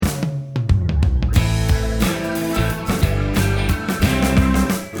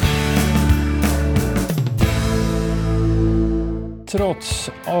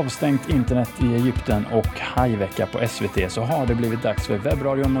Trots avstängt internet i Egypten och hajvecka på SVT så har det blivit dags för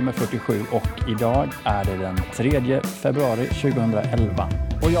Webbradion nummer 47 och idag är det den 3 februari 2011.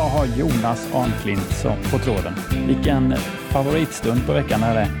 Och jag har Jonas Arnklint på tråden. Vilken favoritstund på veckan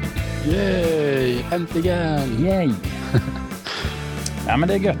är det? Yay! Äntligen! Yay! Ja, men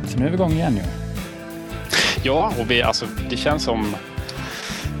det är gött. Nu är vi igång igen ju. Ja, och det känns som...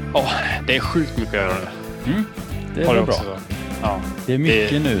 det är sjukt mycket att göra nu. Det är bra. Ja, det är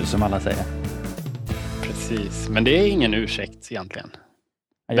mycket nu som alla säger. Precis, men det är ingen ursäkt egentligen.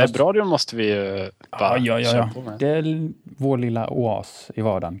 Webbradion måste vi ju bara köra på med. Det är vår lilla oas i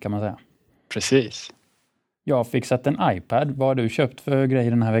vardagen kan man säga. Precis. Jag har fixat en iPad. Vad har du köpt för grejer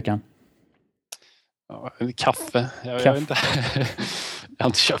den här veckan? Kaffe. Jag vet inte. Jag har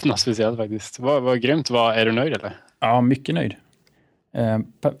inte köpt något speciellt faktiskt. Vad grymt. Är du nöjd eller? Ja, mycket nöjd.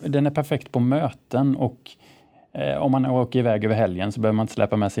 Den är perfekt på möten och om man åker iväg över helgen så behöver man inte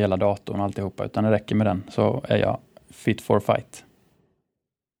släppa med sig hela datorn och alltihopa utan det räcker med den så är jag fit for fight.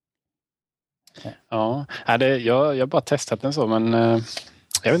 Ja, jag har bara testat den så men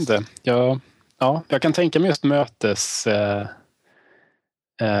jag vet inte. Jag kan tänka mig just mötes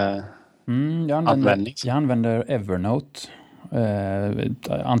jag använder Evernote ett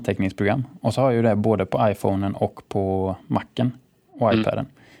anteckningsprogram och så har jag ju det både på iPhonen och på Macen och iPaden.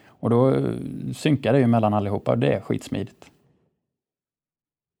 Och då synkar det ju mellan allihopa och det är skitsmidigt.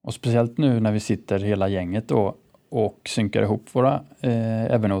 Och speciellt nu när vi sitter hela gänget då och synkar ihop våra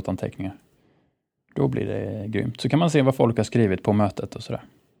Evernote-anteckningar. Då blir det grymt. Så kan man se vad folk har skrivit på mötet och sådär.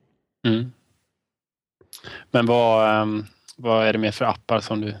 Mm. Men vad är det mer för appar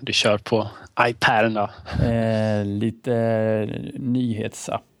som du kör på iPaden då? Lite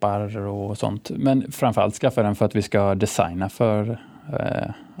nyhetsappar och sånt. Men framförallt skaffar den för att vi ska designa för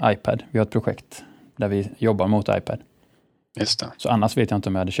iPad. Vi har ett projekt där vi jobbar mot iPad. Just det. Så annars vet jag inte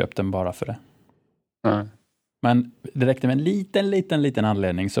om jag hade köpt den bara för det. Mm. Men det räckte med en liten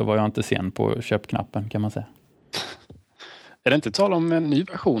anledning så var jag inte sen på köpknappen kan man säga. Är det inte tal om en ny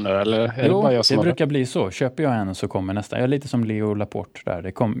version eller? Är Jo, det bara jag som brukar bli så. Köper jag en så kommer nästa. Jag är lite som Leo Laporte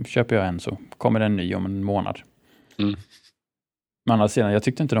där. Köper jag en så kommer den ny om en månad. Mm. Men andra sidan, jag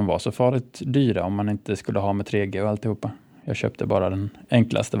tyckte inte de var så farligt dyra om man inte skulle ha med 3G och alltihopa. Jag köpte bara den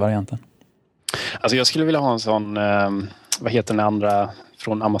enklaste varianten. Alltså jag skulle vilja ha en sån, vad heter den andra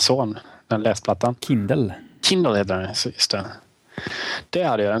från Amazon? Den läsplattan. Kindle heter den, just det. Det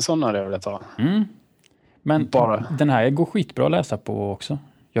hade jag, en sån hade jag velat ha. Men den här går skitbra att läsa på också.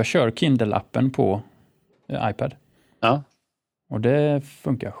 Jag kör Kindle-appen på iPad. Ja. Och det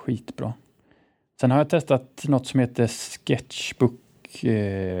funkar skitbra. Sen har jag testat något som heter Sketchbook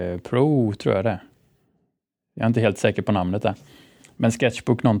Pro, tror jag det är. Jag är inte helt säker på namnet där. Men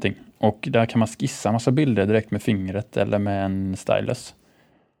Sketchbook någonting. Och där kan man skissa massa bilder direkt med fingret eller med en stylus.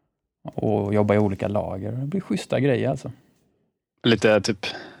 Och jobba i olika lager. Det blir schyssta grejer alltså. Lite typ,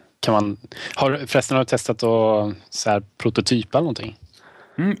 har du testat att så här prototypa eller någonting?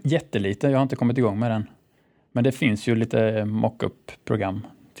 Jättelite, jag har inte kommit igång med den. Men det finns ju lite mock-up-program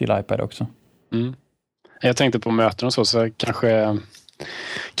till iPad också. Jag tänkte på möten och så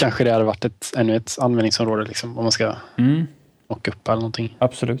kanske det hade varit ännu ett användningsområde liksom, om man ska mocka upp eller någonting.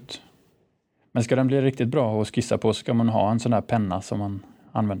 Absolut. Men ska den bli riktigt bra att skissa på så ska man ha en sån här penna som man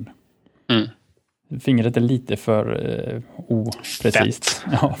använder. Fingret är lite för oprecist.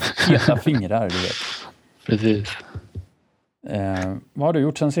 Ja, hela fingrar, du vet. Precis. Vad har du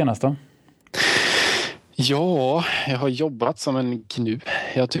gjort sen senast då? Ja, jag har jobbat som en gnu.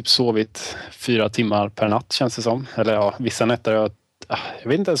 Jag har typ sovit 4 timmar per natt känns det som. Eller ja, vissa nätter jag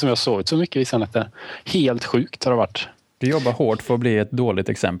vet inte ens om jag har sovit så mycket vissa nätter. Helt sjukt har det varit. Du jobbar hårt för att bli ett dåligt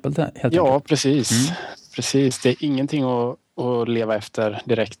exempel helt enkelt. Ja, precis. Precis, det är ingenting att leva efter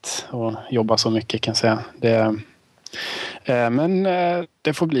direkt och jobba så mycket kan jag säga. Men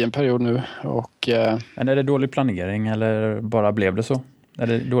det får bli en period nu. Men är det dålig planering eller bara blev det så? Är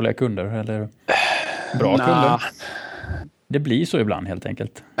det dåliga kunder eller bra kunder? Det blir så ibland helt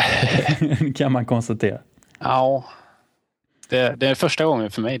enkelt. Kan man konstatera. Ja, det är första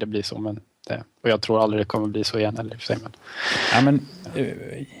gången för mig det blir så. Och jag tror aldrig det kommer bli så igen.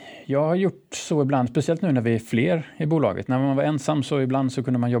 Jag har gjort så ibland, speciellt nu när vi är fler i bolaget. När man var ensam så ibland så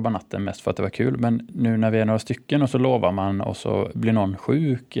kunde man jobba natten mest för att det var kul. Men nu när vi är några stycken och så lovar man och så blir någon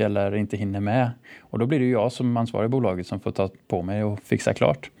sjuk eller inte hinner med. Och då blir det ju jag som ansvarig i bolaget som får ta på mig och fixa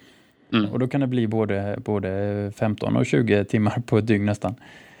klart. Och då kan det bli både 15 och 20 timmar på ett dygn nästan.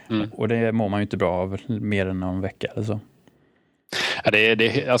 Och det mår man ju inte bra av mer än någon vecka eller så.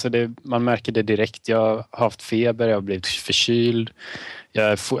 Ja, man märker det direkt. Jag har haft feber, jag har blivit förkyld.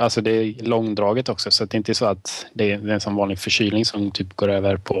 Alltså det är långdraget också, så det är inte så att det är en sån vanlig förkylning som typ går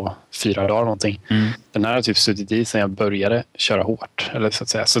över på 4 dagar någonting. Den här har typ suttit i sedan jag började köra hårt, eller så att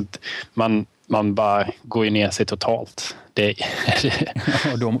säga. Så att man bara går ju ner sig totalt.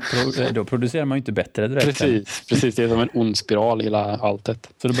 Och då producerar man ju inte bättre direkt. Precis, det är som en ond spiral hela alltet.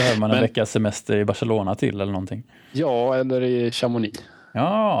 Så då behöver man en veckas semester i Barcelona till eller någonting? Ja, eller i Chamonix.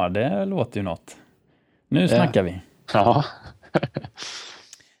 Ja, det låter ju något. Nu snackar vi. Ja.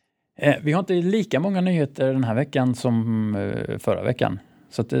 Vi har inte lika många nyheter den här veckan som förra veckan.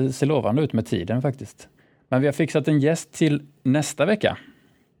 Så att det ser lovande ut med tiden faktiskt. Men vi har fixat en gäst till nästa vecka.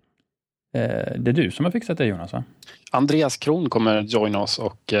 Det är du som har fixat det, Jonas, va? Andreas Kron kommer joina oss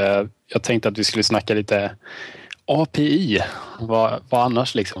och jag tänkte att vi skulle snacka lite API. Vad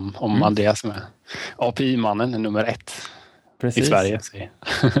annars liksom om Andreas med. API-mannen är nummer 1 i Sverige.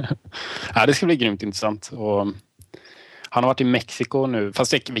 Ja, det ska bli grymt intressant. Och han har varit i Mexiko nu,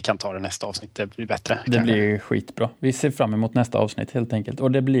 fast vi kan ta det nästa avsnitt, det blir bättre. Det blir skitbra. Vi ser fram emot nästa avsnitt helt enkelt.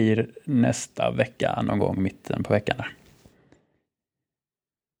 Och det blir nästa vecka, någon gång mitten på veckan där.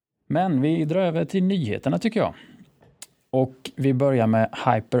 Men vi drar över till nyheterna tycker jag. Och vi börjar med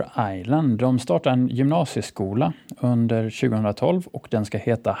Hyper Island. De startar en gymnasieskola under 2012 och den ska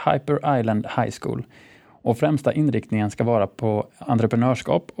heta Hyper Island High School. Och främsta inriktningen ska vara på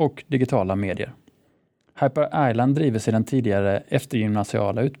entreprenörskap och digitala medier. Hyper Island driver sedan tidigare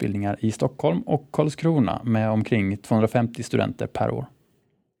eftergymnasiala utbildningar i Stockholm och Karlskrona med omkring 250 studenter per år.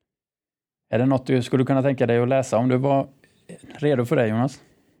 Är det något du skulle kunna tänka dig att läsa om du var redo för det, Jonas?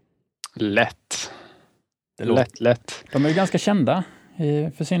 Lätt. Lätt. De är ju ganska kända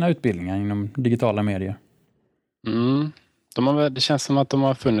för sina utbildningar inom digitala medier. Det känns som att de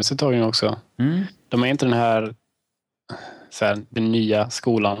har funnits ett tag nu också. De är inte den nya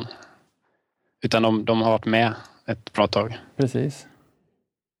skolan. Utan de har varit med ett bra tag. Precis.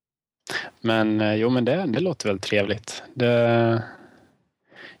 Men det låter väl trevligt.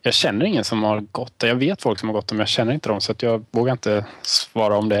 Jag känner ingen som har gått. Jag vet folk som har gått men jag känner inte dem. Så att jag vågar inte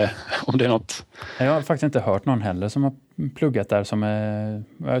svara om det är något. Jag har faktiskt inte hört någon heller som har pluggat där.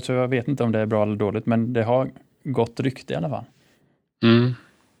 Så jag vet inte om det är bra eller dåligt. Men det har gått rykte i alla fall.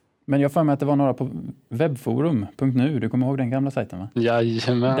 Men jag får med att det var några på webbforum.nu. Du kommer ihåg den gamla sajten, va?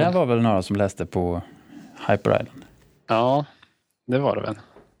 Jajamän. Det var väl några som läste på Hyper Island. Ja, det var det väl.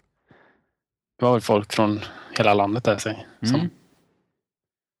 Det var väl folk från hela landet där som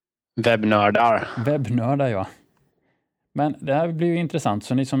webbnördar. Webbnördar, ja. Men det här blir ju intressant.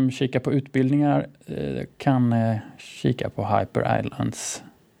 Så ni som kikar på utbildningar kan kika på Hyper Islands.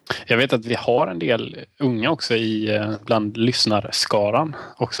 Jag vet att vi har en del unga också bland lyssnarskaran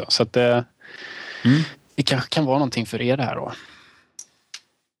också. Så att det kanske kan vara någonting för er det här då.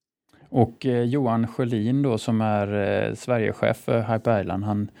 Och Johan Sjölin då som är Sverigechef för Hyper Island,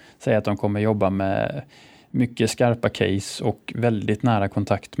 han säger att de kommer jobba med mycket skarpa case och väldigt nära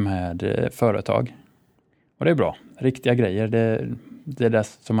kontakt med företag. Och det är bra. Riktiga grejer, det är det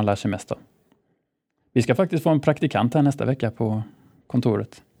som man lär sig mest av. Vi ska faktiskt få en praktikant här nästa vecka på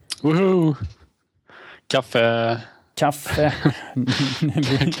kontoret. Woho! Kaffe.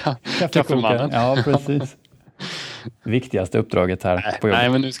 Kaffemannen. Ja, precis. Viktigaste uppdraget här på jobbet. Nej,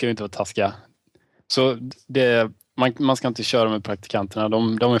 men nu ska vi inte vara taskiga. Så man ska inte köra med praktikanterna.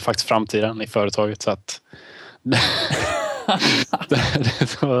 De är faktiskt framtiden i företaget. Så att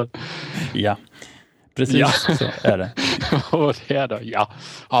ja, precis så är det. Och det är då,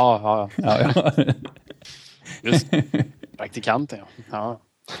 ja. Just praktikanten, ja.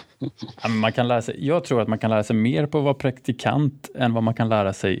 Ja, men man kan lära sig, jag tror att man kan lära sig mer på att vara praktikant än vad man kan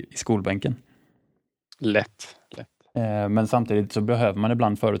lära sig i skolbänken. Lätt. Men samtidigt så behöver man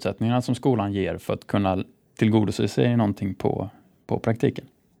ibland förutsättningarna som skolan ger för att kunna tillgodose sig någonting på praktiken.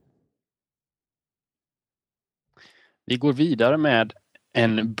 Vi går vidare med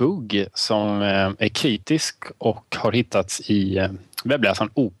en bugg som är kritisk och har hittats i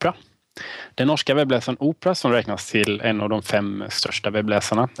webbläsaren Opera. Den norska webbläsaren Opera som räknas till en av de 5 största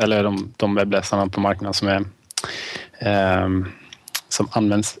webbläsarna, eller de webbläsarna på marknaden som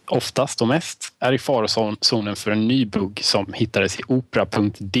används oftast och mest, är i farozonen för en ny bugg som hittades i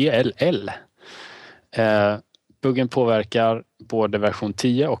opera.dll. Buggen påverkar både version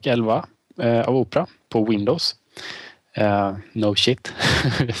 10 och 11 av Opera på Windows. No shit.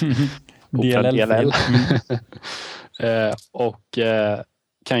 Opera DLL. Och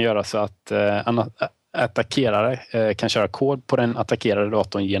kan göra så att attackerare kan köra kod på den attackerade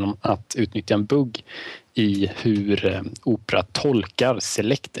datorn genom att utnyttja en bugg i hur Opera tolkar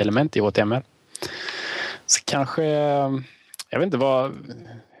select-element i HTML. Så kanske Jag vet inte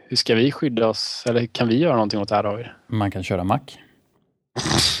hur ska vi skydda oss? Eller kan vi göra någonting åt det här, David? Man kan köra Mac.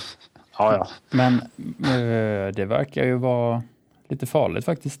 Ja. Men det verkar ju vara lite farligt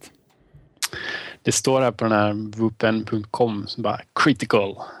faktiskt. Det står här på den här woopen.com som bara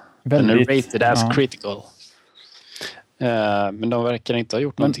critical. Den är rated as critical. Men de verkar inte ha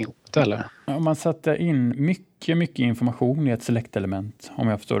gjort någonting åt det heller. Om man satte in mycket information i ett select-element, om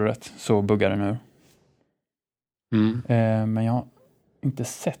jag förstår det rätt, så buggar den ur. Men jag har inte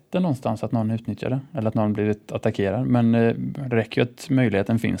sett det någonstans att någon utnyttjar det. Eller att någon blivit attackerad. Men det räcker ju att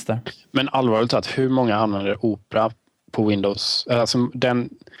möjligheten finns där. Men allvarligt talat, hur många använder Opera på Windows? Alltså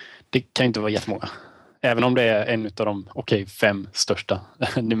det kan inte vara jättemånga. Även om det är en av de 5 största.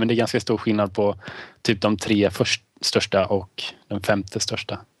 Men det är ganska stor skillnad på typ de 3 största och den 5:e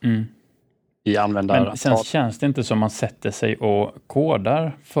största. I användartal. Men sen känns det inte som man sätter sig och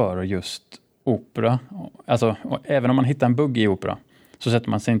kodar för just Opera. Alltså, även om man hittar en bugg i Opera så sätter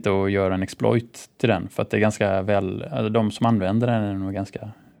man sig inte och gör en exploit till den. För att det är ganska de som använder den är nog ganska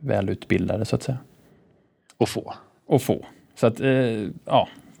välutbildade så att säga. Och få. Så att,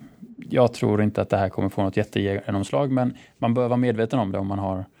 jag tror inte att det här kommer få något jättegenomslag, men man bör vara medveten om det om man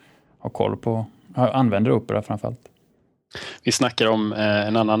har koll på, använder Opera framförallt. Vi snackar om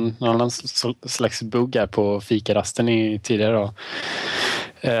en annan slags bugg här på fikarasten tidigare då.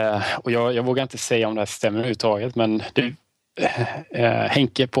 Och jag vågar inte säga om det här stämmer överhuvudtaget, men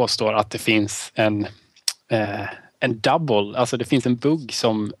Henke påstår att det finns en double, alltså det finns en bugg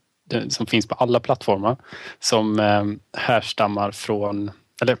som finns på alla plattformar som härstammar från,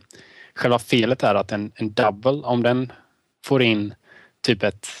 eller själva felet är att en double, om den får in typ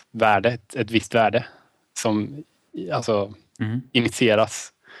ett visst värde som alltså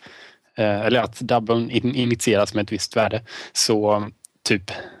initieras, eller att doublen initieras med ett visst värde, så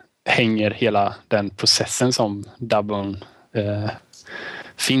typ hänger hela den processen som doublen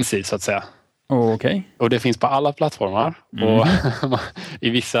finns i så att säga. Okay. Och det finns på alla plattformar. Och i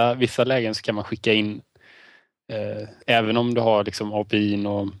vissa lägen så kan man skicka in även om du har liksom API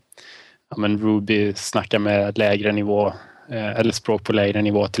och Ruby snackar med lägre nivå eller språk på lägre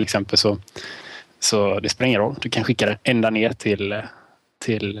nivå till exempel, så det spelar ingen roll. Du kan skicka det ända ner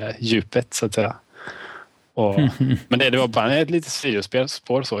till djupet så att säga. Men det var bara ett litet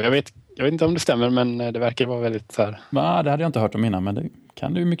sidospår så. Jag vet inte om det stämmer, men det verkar vara väldigt så här. Det hade jag inte hört om innan, men det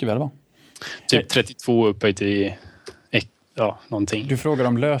kan det ju mycket väl vara. Typ 32 upphöjt i någonting. Du frågade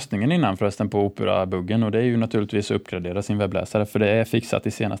om lösningen innan förresten på Opera-buggen, och det är ju naturligtvis att uppgradera sin webbläsare, för det är fixat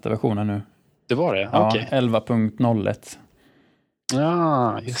i senaste versionen nu. Det var det? Ja, okay. 11.01.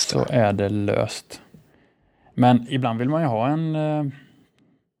 Ja, just det. Så är det löst. Men ibland vill man ju ha en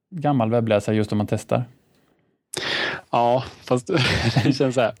gammal webbläsare just om man testar. Ja, fast det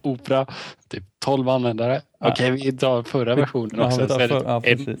känns så här, Opera, typ 12 användare. Okej, vi drar förra versionen också.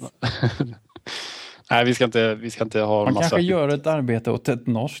 Precis. Nej, vi ska inte ha man massa... kanske gör ett arbete åt ett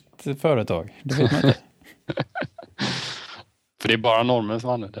norskt företag. Det vet man inte. För det är bara normen som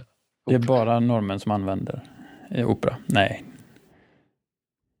använder Opera. Det är bara normen som använder Opera. Nej.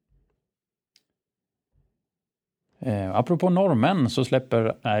 Apropå normen så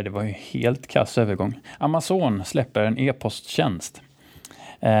det var ju helt kass övergång. Amazon släpper en e-posttjänst.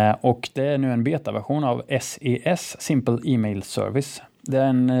 Och det är nu en betaversion av SES, Simple Email Service. Det är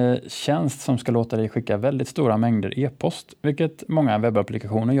en tjänst som ska låta dig skicka väldigt stora mängder e-post, vilket många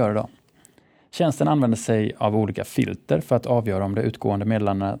webbapplikationer gör idag. Tjänsten använder sig av olika filter för att avgöra om det utgående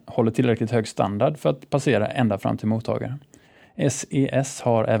meddelandena håller tillräckligt hög standard för att passera ända fram till mottagaren. SES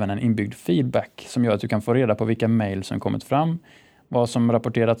har även en inbyggd feedback som gör att du kan få reda på vilka mejl som kommit fram, vad som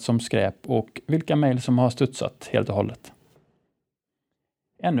rapporterats som skräp och vilka mejl som har studsat helt och hållet.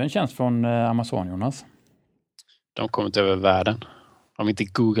 Ännu en tjänst från Amazon, Jonas. De kommer inte över världen. Om inte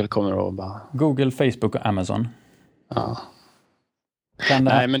Google kommer att bara... Google, Facebook och Amazon. Ja.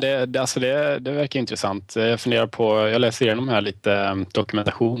 Nej, men det verkar intressant. Jag funderar på, jag läser igenom här lite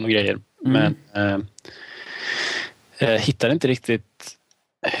dokumentation och grejer. Men hittar inte riktigt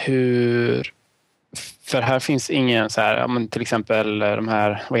hur... För här finns ingen så här, till exempel de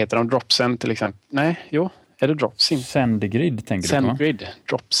här, vad heter de, Dropsend till exempel. Nej, jo, är det Dropsend? Sendgrid tänker du på? Sendgrid,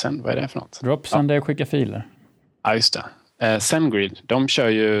 Dropsend, vad är det för något? Dropsend är att skicka filer. Ja, just det. Sendgrid, de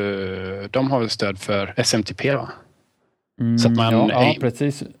har väl stöd för SMTP, va? Så att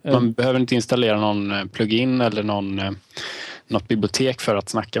precis. Man behöver inte installera någon plugin eller något bibliotek för att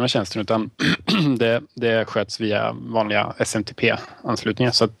snacka med tjänsten, utan det sköts via vanliga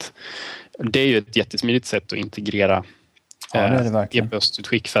SMTP-anslutningar. Så att det är ju ett jättesmidigt sätt att integrera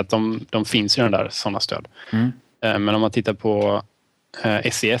e-postutskick, för att de finns ju där sådana stöd. Men om man tittar på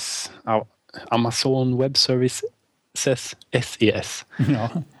SES, Amazon Web Service SES. Ja.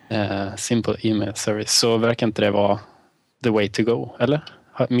 Simple Email Service. Så verkar inte det vara the way to go, eller?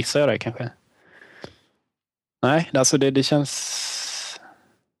 Missar jag det kanske? Nej, alltså det känns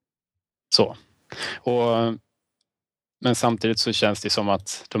så. Men samtidigt så känns det som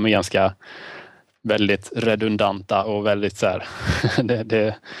att de är ganska väldigt redundanta och väldigt så här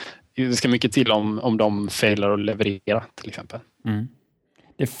det ska mycket till om de failar att leverera till exempel. Mm.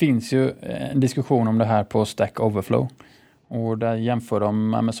 Det finns ju en diskussion om det här på Stack Overflow. Och där jämför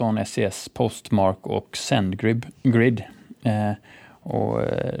de Amazon SES, Postmark och SendGrid.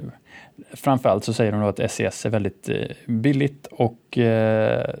 Framförallt så säger de då att SES är väldigt billigt och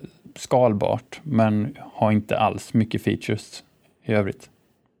skalbart, men har inte alls mycket features i övrigt.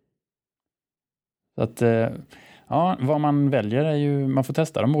 Så att ja, vad man väljer är ju, man får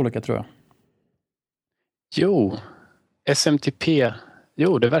testa de olika, tror jag. Jo, SMTP.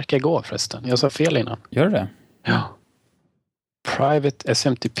 Jo, det verkar gå förresten. Jag sa fel innan. Gör det? Ja. Private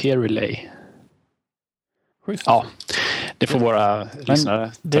SMTP Relay. Schysst. Ja, det får våra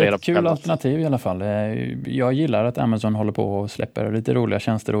lyssnare ta reda på. Det är ett kul alternativ i alla fall. Jag gillar att Amazon håller på och släpper lite roliga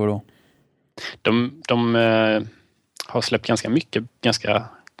tjänster då och då. De har släppt ganska mycket, ganska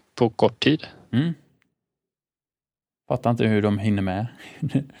på kort tid. Mm. Fattar inte hur de hinner med.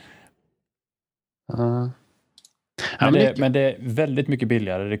 Men det är väldigt mycket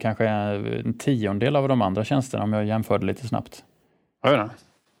billigare. Det kanske är en 10-del av de andra tjänsterna om jag jämför det lite snabbt. Ja.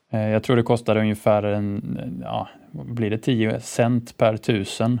 Jag tror det kostar ungefär blir det 10 cent per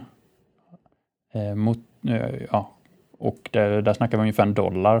 1000. Och där snackar vi ungefär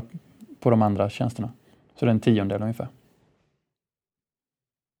 $1 på de andra tjänsterna. Så det är en 10-del ungefär.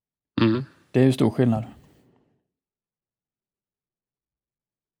 Mm. Det är ju stor skillnad.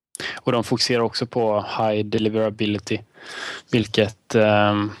 Och de fokuserar också på high deliverability, vilket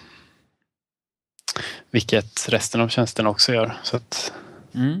resten av tjänsten också gör. Så att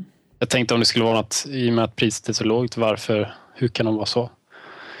jag tänkte om det skulle vara något, i och med att priset är så lågt, hur kan de vara så?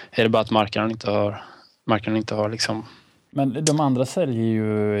 Är det bara att marknaden inte har liksom... Men de andra säljer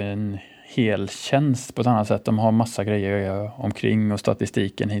ju en hel tjänst på ett annat sätt. De har massa grejer omkring och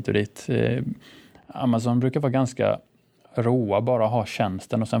statistiken hit och dit. Amazon brukar vara ganska råa, bara ha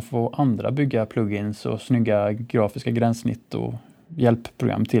tjänsten och sen får andra bygga plugins och snygga grafiska gränssnitt och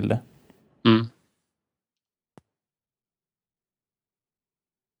hjälpprogram till det. Mm.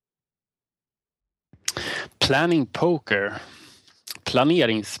 Planning poker.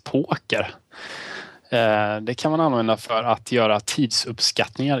 Planeringspoker. Det kan man använda för att göra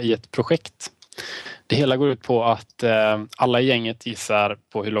tidsuppskattningar i ett projekt. Det hela går ut på att alla i gänget gissar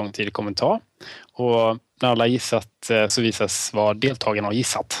på hur lång tid det kommer ta. Och när alla gissat så visas vad deltagarna har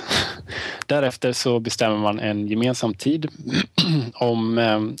gissat. Därefter så bestämmer man en gemensam tid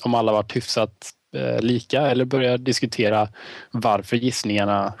om alla varit hyfsat lika eller börjar diskutera varför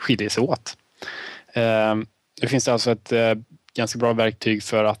gissningarna skiljer sig åt. Det finns alltså ett ganska bra verktyg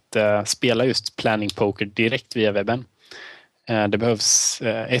för att spela just planning poker direkt via webben. Det behövs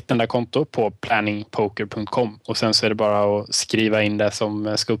ett enda konto på planningpoker.com och sen så är det bara att skriva in det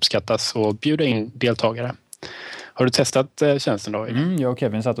som ska uppskattas och bjuda in deltagare. Har du testat tjänsten då? Jag och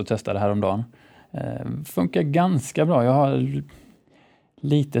Kevin satt och testade häromdagen. Funkar ganska bra. Jag har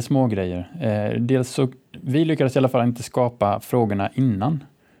lite små grejer. Dels så, vi lyckades i alla fall inte skapa frågorna innan.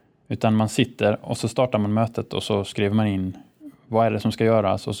 Utan man sitter och så startar man mötet och så skriver man in vad är det som ska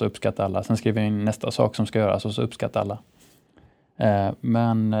göras och så uppskattar alla. Sen skriver vi in nästa sak som ska göras och så uppskattar alla.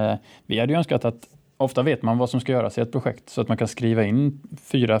 Men vi hade ju önskat att ofta vet man vad som ska göras i ett projekt så att man kan skriva in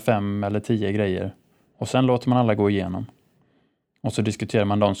 4, 5 eller 10 grejer och sen låter man alla gå igenom. Och så diskuterar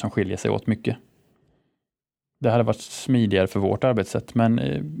man de som skiljer sig åt mycket. Det hade varit smidigare för vårt arbetssätt, men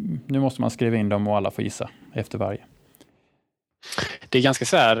nu måste man skriva in dem och alla får gissa efter varje. Det är ganska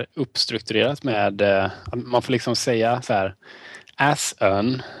så här uppstrukturerat med, man får liksom säga så här as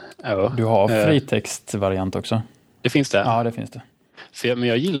an. Du har fritextvariant också. Det finns det? Ja, det finns det. Men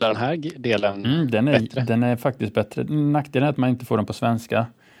jag gillar den här delen bättre. Den är faktiskt bättre. Nackdelen är att man inte får den på svenska.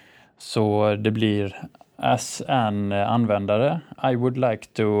 Så det blir as an användare. I would like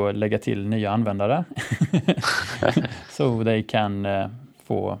to lägga till nya användare. So they can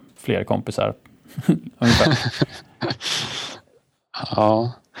få fler kompisar. Ungefär.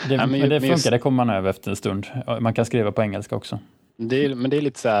 Ja. Det funkar, det kommer man över efter en stund. Man kan skriva på engelska också. Men det är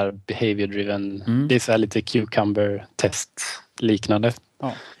lite så här behavior driven. Det är så här lite cucumber test liknande.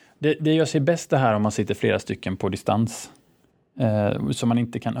 Ja. Det gör sig bäst det här om man sitter flera stycken på distans. Så man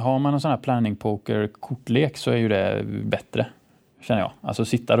inte kan, har man en sån här planning poker kortlek så är ju det bättre, känner jag. Alltså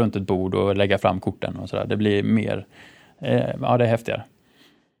sitta runt ett bord och lägga fram korten och sådär. Det blir mer, det är häftigare.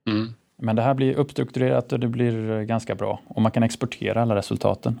 Men det här blir uppstrukturerat och det blir ganska bra. Och man kan exportera alla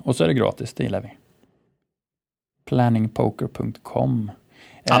resultaten. Och så är det gratis, det gillar vi. Planningpoker.com.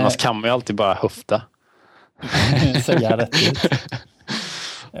 Annars kan man ju alltid bara höfta. Säga rätt ut.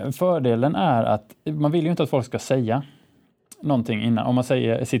 Fördelen är att man vill ju inte att folk ska säga någonting innan. Om man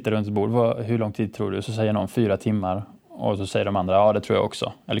sitter runt ett bord, hur lång tid tror du? Så säger någon 4 timmar. Och så säger de andra, ja det tror jag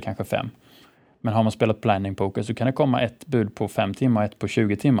också. Eller kanske 5. Men har man spelat planning poker så kan det komma ett bud på 5 timmar, ett på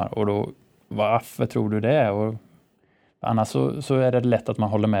 20 timmar. Och då, varför tror du det? Och annars så är det lätt att man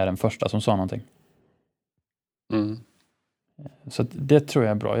håller med den första som sa någonting. Mm. Så det tror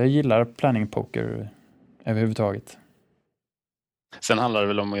jag är bra. Jag gillar planning poker överhuvudtaget. Sen handlar det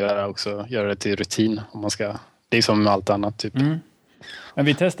väl om att göra det till rutin. Om man ska, det är som med allt annat typ. Mm. Men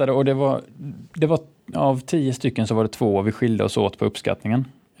vi testade och det var av 10 stycken så var det 2 vi skilde oss åt på uppskattningen.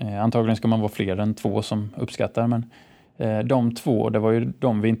 Antagligen ska man vara fler än 2 som uppskattar, men de 2, det var ju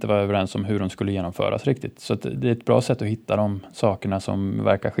de vi inte var överens om hur de skulle genomföras riktigt. Så att det är ett bra sätt att hitta de sakerna som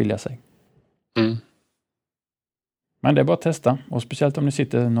verkar skilja sig. Mm. Men det är bara att testa, och speciellt om ni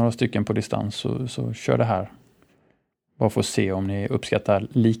sitter några stycken på distans så kör det här. Bara för att se om ni uppskattar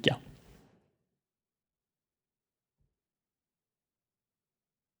lika.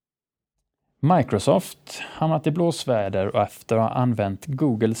 Microsoft hamnat i blåsväder efter att ha använt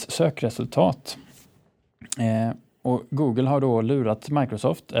Googles sökresultat. Och Google har då lurat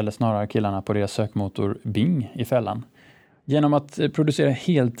Microsoft, eller snarare killarna på deras sökmotor Bing, i fällan. Genom att producera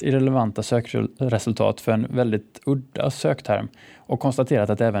helt irrelevanta sökresultat för en väldigt udda sökterm. Och konstaterat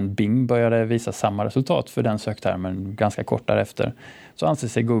att även Bing började visa samma resultat för den söktermen ganska kort därefter. Så anser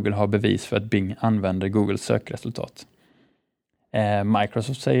sig Google ha bevis för att Bing använder Googles sökresultat.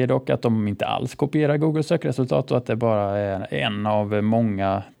 Microsoft säger dock att de inte alls kopierar Googles sökresultat och att det bara är en av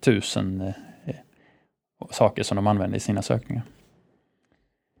många 1000 saker som de använder i sina sökningar.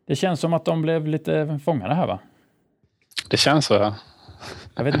 Det känns som att de blev lite fångade här, va? Det känns så, ja.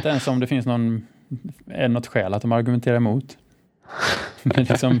 Jag vet inte ens om det finns något skäl att de argumenterar emot. Men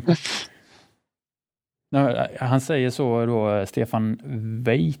liksom, han säger så då, Stefan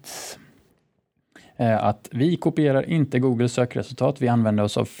Weitz, att vi kopierar inte Googles sökresultat. Vi använder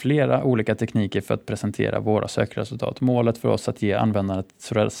oss av flera olika tekniker för att presentera våra sökresultat. Målet för oss är att ge användarna ett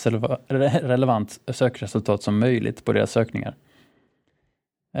så relevant sökresultat som möjligt på deras sökningar.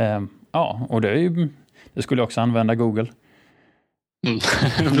 Ja, och det skulle också använda Google. Mm,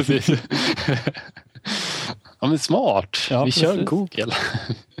 precis. Ja, men smart. Ja, vi kör Google.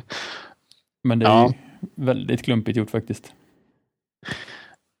 Men det är ju väldigt klumpigt gjort faktiskt.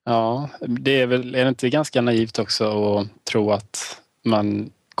 Ja, är det inte ganska naivt också att tro att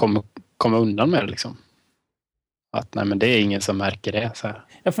man kommer komma undan med det liksom? Att nej, men det är ingen som märker det. Så här.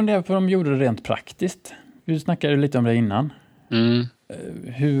 Jag funderar på om de gjorde det rent praktiskt. Vi snackade lite om det innan. Mm.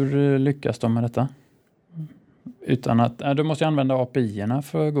 Hur lyckas de med detta? Utan att, de måste ju använda API-erna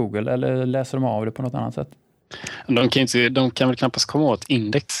för Google, eller läser de av det på något annat sätt? De kan väl knappast komma åt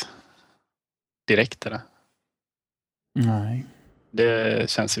index direkt, eller? Nej. Det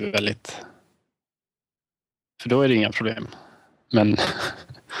känns ju väldigt... För då är det inga problem. Men...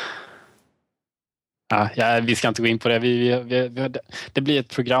 vi ska inte gå in på det. Det blir ett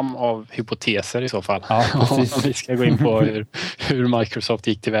program av hypoteser i så fall. Ja, precis. Vi ska gå in på hur Microsoft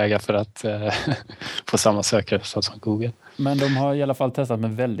gick tillväga för att få samma sökresultat som Google. Men de har i alla fall testat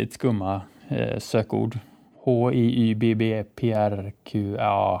med väldigt skumma sökord. HIYBBPRQAG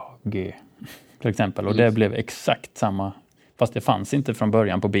till exempel. Och det blev exakt samma. Fast det fanns inte från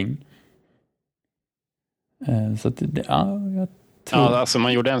början på Bing. Så att jag tror... Ja, alltså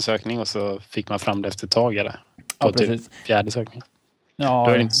man gjorde en sökning och så fick man fram det efter ett tag, eller? På typ 4:e sökningen. Ja.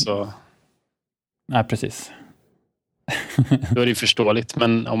 Då är det inte så... Nej, precis. Då är det förståeligt.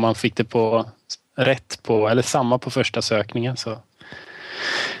 Men om man fick det eller samma på första sökningen, så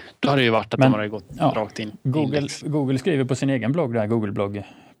då har det ju varit att de har gått rakt in. Google skriver på sin egen blogg där,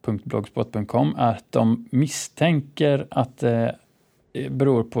 googleblogg.blogspot.com, att de misstänker att det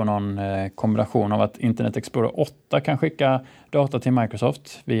beror på någon kombination av att Internet Explorer 8 kan skicka data till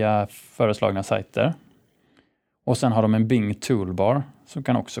Microsoft via föreslagna sajter. Och sen har de en Bing Toolbar som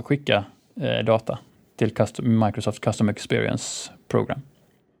kan också skicka data till Microsoft Custom Experience Program.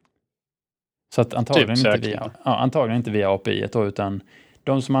 Så att antagligen inte via API då, utan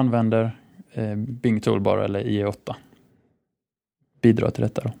de som använder Bing Toolbar eller IE8 bidrar till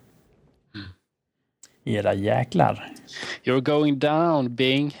detta då. Era jäklar. You're going down,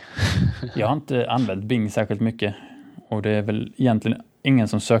 Bing. Jag har inte använt Bing särskilt mycket. Och det är väl egentligen ingen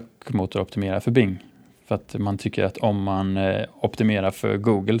som sökmotoroptimerar för Bing. För att man tycker att om man optimerar för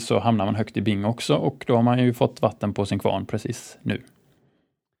Google så hamnar man högt i Bing också. Och då har man ju fått vatten på sin kvarn precis nu.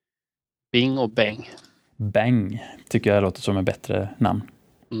 Bing och Bang. Bang tycker jag låter som ett bättre namn.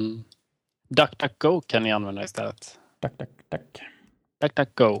 DuckDuckGo kan ni använda istället.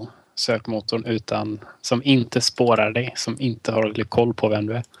 DuckDuckGo. Sökmotorn som inte spårar dig, som inte har koll på vem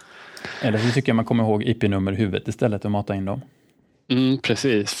du är. Eller så tycker jag man kommer ihåg IP-nummer i huvudet istället och mata in dem.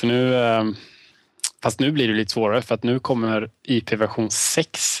 Precis, för nu fast nu blir det lite svårare för att nu kommer IP-version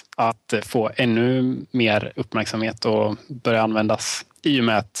 6 att få ännu mer uppmärksamhet och börja användas i och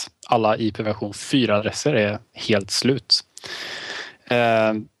med att alla IP-version 4-adresser är helt slut.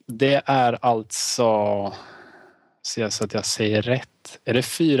 Det är alltså, så att jag säger rätt, är det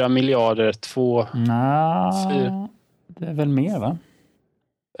 4 miljarder 2? Det är väl mer, va?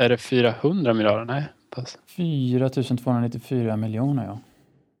 Är det 400 miljarder? Nej. 4 294 miljoner, ja.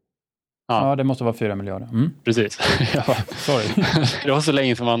 Ja, det måste vara 4 miljarder. Precis. Sorry. Det var så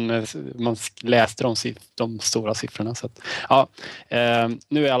länge som man läste de stora siffrorna. Så att,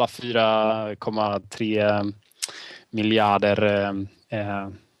 nu är alla 4,3 miljarder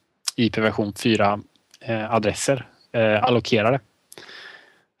IP-version 4 adresser allokerade.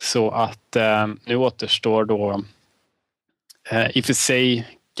 Så att nu återstår då i och för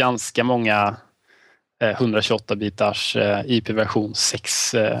sig ganska många 128-bitars IP-version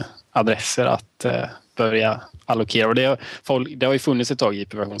 6 adresser att börja allokera. Och det har ju funnits ett tag i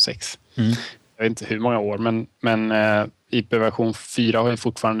IP-version 6. Jag vet inte hur många år, men IP-version 4 har ju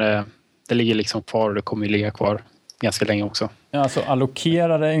fortfarande, det ligger liksom kvar och det kommer ju ligga kvar ganska länge också. Ja, alltså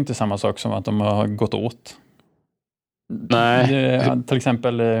allokerade är inte samma sak som att de har gått åt. Nej. Till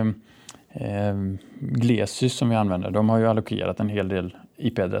exempel Glesys som vi använder, de har ju allokerat en hel del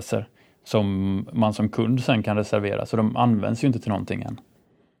IP-adresser som man som kund sen kan reservera, så de används ju inte till någonting än.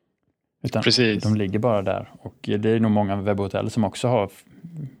 Utan precis. De ligger bara där, och det är nog många webbhotell som också har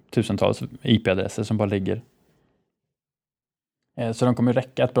tusentals IP-adresser som bara ligger. Så de kommer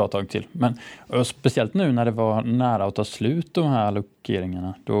räcka ett bra tag till. Men speciellt nu när det var nära att ta slut de här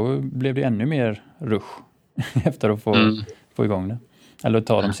allokeringarna, då blev det ännu mer rush efter att få igång det. Eller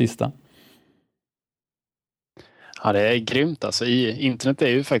ta de sista. Ja, det är grymt alltså. Internet är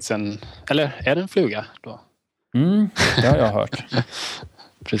ju faktiskt eller är det en fluga då? Det har jag hört.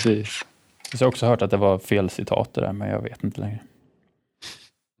 Precis. Jag har också hört att det var fel citat där, men jag vet inte längre.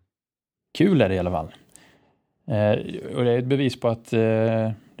 Kul är det i alla fall. Och det är ett bevis på att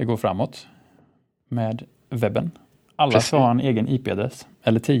det går framåt med webben. Alla ska ha en egen IP-adress,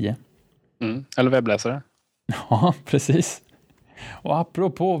 eller 10. Eller webbläsare. Ja, precis. Och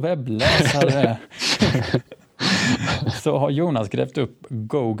apropå webbläsare så har Jonas grävt upp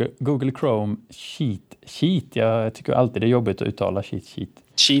Google Chrome Sheet. Jag tycker alltid det är jobbigt att uttala Sheet.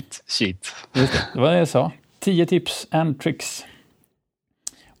 Sheet. Just det var det jag sa. 10 tips and tricks.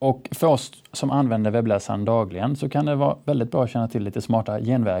 Och för oss som använder webbläsaren dagligen så kan det vara väldigt bra att känna till lite smarta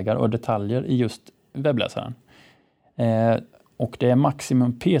genvägar och detaljer i just webbläsaren. Och det är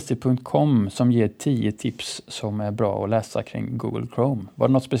maximumpc.com som ger 10 tips som är bra att läsa kring Google Chrome. Var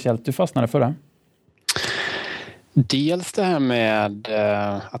det något speciellt du fastnade för det? Dels det här med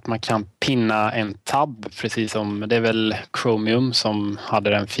att man kan pinna en tab, precis som det är väl Chromium som hade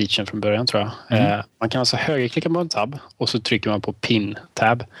den featuren från början, tror jag. Man kan alltså högerklicka på en tab och så trycker man på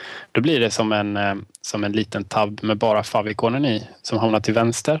pin-tab. Då blir det som en liten tab med bara favikonen i som hamnar till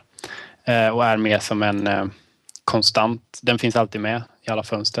vänster och är med som en konstant. Den finns alltid med i alla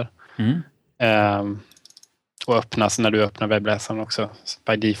fönster. Och öppnas när du öppnar webbläsaren också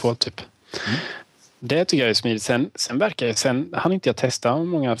by default typ. Det tycker jag är smidigt. Sen hann inte jag testa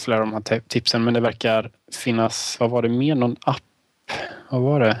många fler av de här tipsen, men det verkar finnas, vad var det mer, någon app? Vad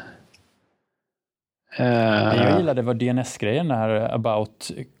var det? Jag gillade var DNS-grejen där,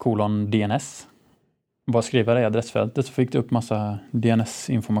 about:DNS. Bara skriva det i adressfältet så fick du upp massa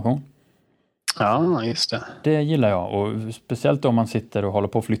DNS-information. Ja, just det. Det gillar jag, och speciellt om man sitter och håller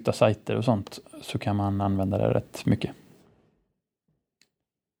på att flytta sajter och sånt så kan man använda det rätt mycket.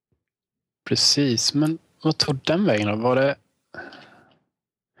 Precis, men vad tog den vägen då? Var det...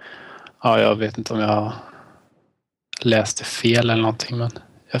 Ja, jag vet inte om jag läste fel eller någonting, men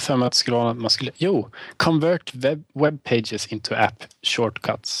jag för mig att det skulle vara convert web pages into app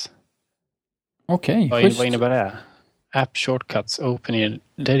shortcuts. Okej, vad innebär det? App shortcuts, open in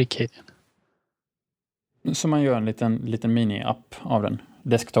dedicated. Så man gör en liten mini-app av den.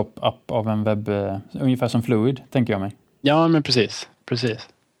 Desktop-app av en webb, ungefär som Fluid, tänker jag mig. Ja, men precis.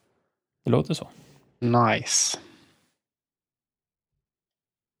 Det låter så. Nice.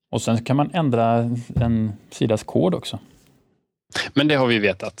 Och sen kan man ändra en sidas kod också. Men det har vi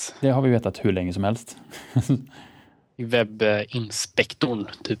vetat. Det har vi vetat hur länge som helst. I webbinspektorn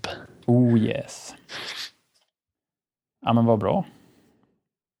typ. Oh yes. Ja, men vad bra.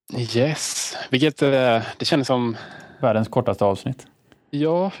 Yes. Vilket det känns som... Världens kortaste avsnitt.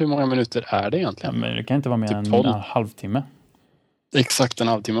 Ja, hur många minuter är det egentligen? Ja, men det kan inte vara mer än 12. en halvtimme. Exakt en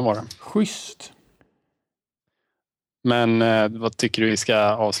halvtimme var det. Schysst. Men vad tycker du, vi ska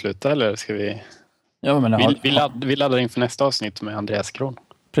avsluta eller ska vi... Ja, men vi laddar inför nästa avsnitt med Andreas Kron.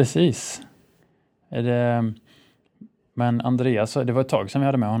 Precis. Men Andreas, det var ett tag sedan vi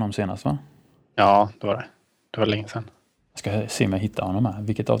hade med honom senast, va? Ja, det var det. Det var länge sedan. Jag ska se om jag hittar honom här.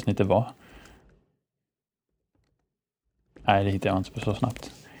 Vilket avsnitt det var. Nej, det hittar jag inte så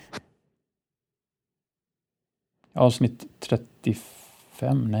snabbt. Avsnitt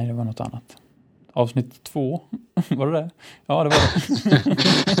 35. Nej, det var något annat. Avsnitt 2. Var det? Ja, det var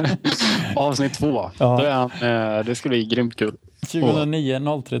det. Avsnitt 2. Ja. Det skulle bli grymt kul.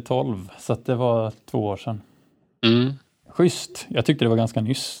 2009-03-12. Så att det var 2 år sedan. Mm. Schysst. Jag tyckte det var ganska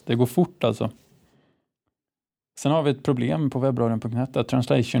nyss. Det går fort alltså. Sen har vi ett problem på webbradion.net.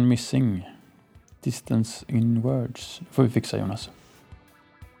 Translation missing. Distance in words. Det får vi fixa, Jonas.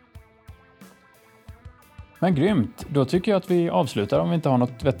 Men grymt. Då tycker jag att vi avslutar om vi inte har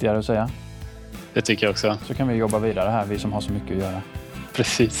något vettigare att säga. Det tycker jag också. Så kan vi jobba vidare här, vi som har så mycket att göra.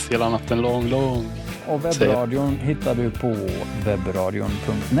 Precis, hela natten lång. Och webbradion hittar du på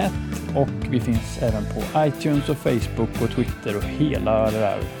webbradion.net. Och vi finns även på iTunes och Facebook och Twitter och hela det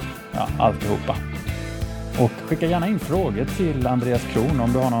där, ja, alltihopa. Och skicka gärna in frågor till Andreas Kron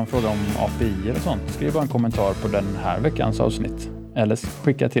om du har någon fråga om API och sånt. Skriv bara en kommentar på den här veckans avsnitt. Eller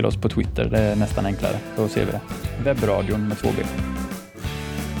skicka till oss på Twitter, det är nästan enklare. Då ser vi det. Webbradion med 2B.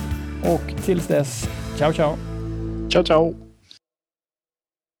 Och tills dess, ciao ciao! Ciao ciao!